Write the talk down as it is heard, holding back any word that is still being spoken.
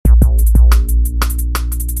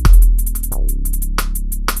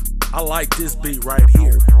I like this beat right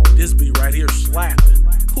here. This beat right here slapping.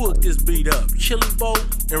 Who hooked this beat up? Chili Bo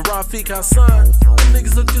and Rafiq Hassan. Them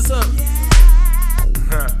niggas hooked this up.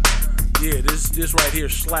 Yeah, this right here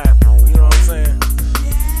slapping. You know what I'm saying?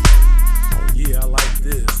 Yeah, I like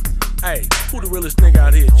this. Hey, who the realest nigga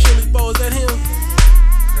out here? Chili Bo, is that him?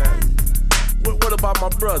 What about my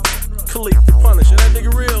brother? Khaleeq the Punisher, that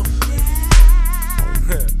nigga real?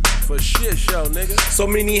 For shit show, nigga. So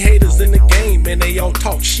many haters in the game and they all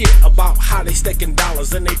talk shit about how they stacking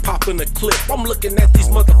dollars and they popping a clip. I'm looking at these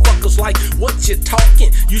motherfuckers like, what you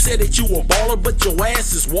talking? You said that you a baller but your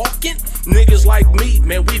ass is walking? Niggas like me,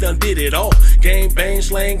 man, we done did it all. Gang bang,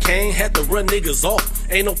 slang cane, had to run niggas off.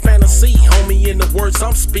 Ain't no fantasy, homie, in the words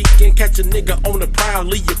I'm speaking. Catch a nigga on the prowl,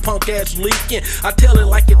 leave your punk ass leaking. I tell it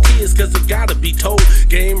like it is, cause it gotta be told.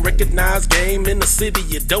 Game recognized, game in the city,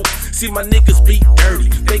 you dope. See my niggas be dirty,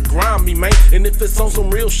 they grind me, man. And if it's on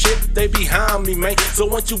some real shit, they behind me, man. So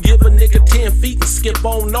once you give a nigga 10 feet and skip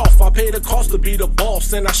on off, I pay the cost to be the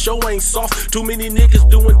boss, and I sure ain't soft. Too many niggas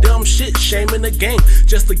doing dumb shit, shaming the game,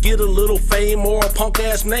 just to get a little fame or a punk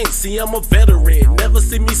ass name. See, I'm a veteran, never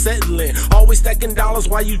see me settling. Always stacking dollars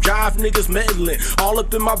while you drive niggas meddling. All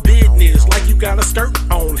up in my business, like you got a skirt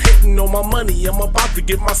on. Hating on my money, I'm about to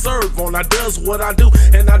get my serve on. I does what I do,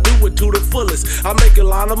 and I do it to the fullest. I make a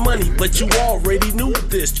lot of money, but you already knew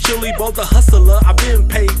this. Chili Bo the hustler, I been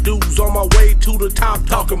paid dues on my way to the top,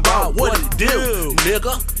 talking about what it do,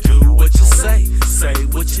 nigga. Do what you say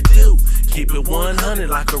what you do. Keep it 100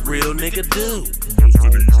 like a real nigga do. Most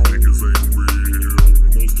of these niggas ain't real.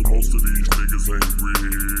 Most of these niggas ain't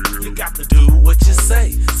real. You got to do what you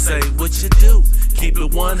say what you do. Keep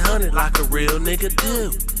it 100 like a real nigga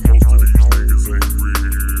do. Most of these niggas ain't real.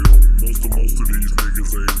 Most of these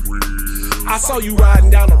niggas ain't real. I saw you riding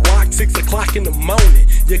down the block 6 o'clock in the morning.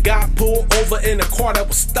 You got pulled over in a car that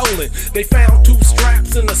was stolen. They found 2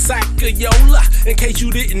 straps in a sack of Yola. In case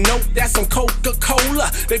you didn't know, that's some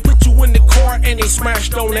Coca-Cola. They put you in the car and they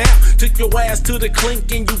smashed on out. Took your ass to the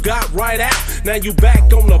clink and you got right out. Now you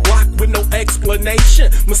back on the block with no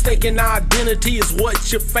explanation. Mistaken identity is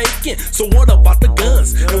what you're faking. So what about the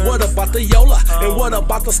guns? And what about the Yola? And what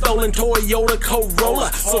about the stolen Toyota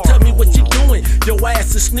Corolla? So tell me what you doing. Your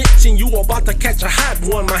ass is snitching. You about to catch a hot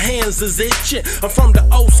one. My hands is itching. I'm from the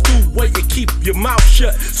old school where you keep your mouth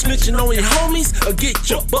shut. Snitching on your homies or get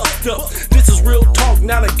you bucked up. This is real talk,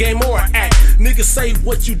 not a game or an act. Niggas say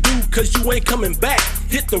what you do cause you ain't coming back.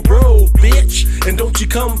 Hit the road, bitch, and don't you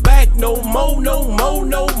come back no more, no more,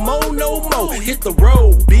 no more, no more. Hit the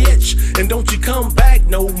road, bitch, and don't you come back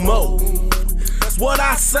no more. That's what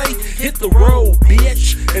I say. Hit the road,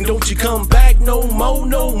 bitch, and don't you come back no more,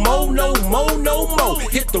 no more, no more, no more.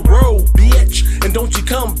 Hit the road, bitch, and don't you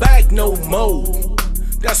come back no more.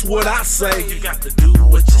 That's what I say. You got to do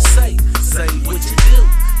what you say what you do.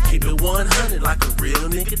 Keep it 100 like a real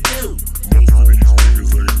nigga do. Most of these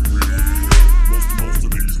niggas ain't real. Most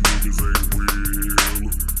of these niggas ain't real.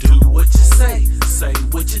 Do what you say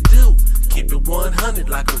what you do. Keep it 100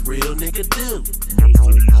 like a real nigga do. Most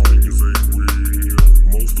of these niggas ain't real.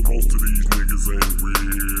 Most of these niggas ain't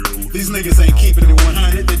real. These niggas ain't keeping it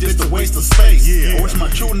 100, they're just a waste of space. Yeah. I wish my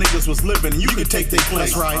true niggas was living and you could take their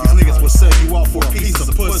place. Right. These niggas will sell you off for a piece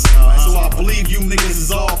of pussy. So I believe you niggas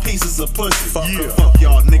is all pieces of pussy. Fuck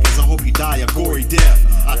y'all niggas, I hope you die a gory death.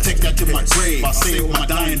 I take that to my grave, I say it with my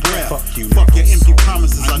dying breath. Fuck your empty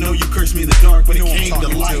promises, I know you cursed me in the dark, but it came to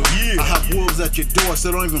light. I have wolves at your door,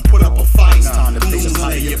 so don't even put up a fight. Fools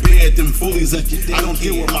under your bed, them foolies at your day. I don't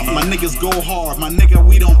deal with my niggas go hard, my nigga,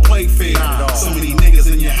 we don't play fair. So many niggas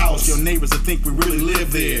in your house, your neighbors that think we really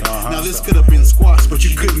live there. Now this could have been squashed, but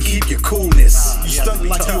you couldn't keep your coolness. You stuck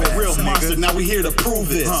like you a real monster, now we here to prove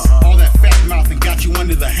this. All that fat mouth and got you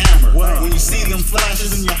under the hammer. When you see them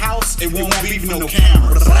flashes in your house, it won't be no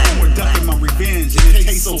camera. We're ducking my revenge and it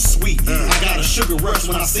tastes so sweet. I got a sugar rush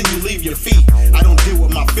when I see you leave your feet. I don't deal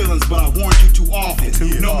with my feelings, but I warned you too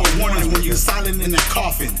often. No more warnings when you're silent in that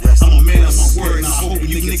coffin. I'm a man of my word and I hope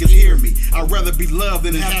you niggas hear me. I'd rather be loved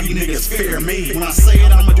than have you niggas fear me. When I say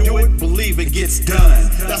it, I'ma do it, believe it gets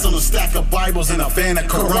done. That's on a stack of Bibles and a van of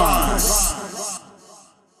Qurans.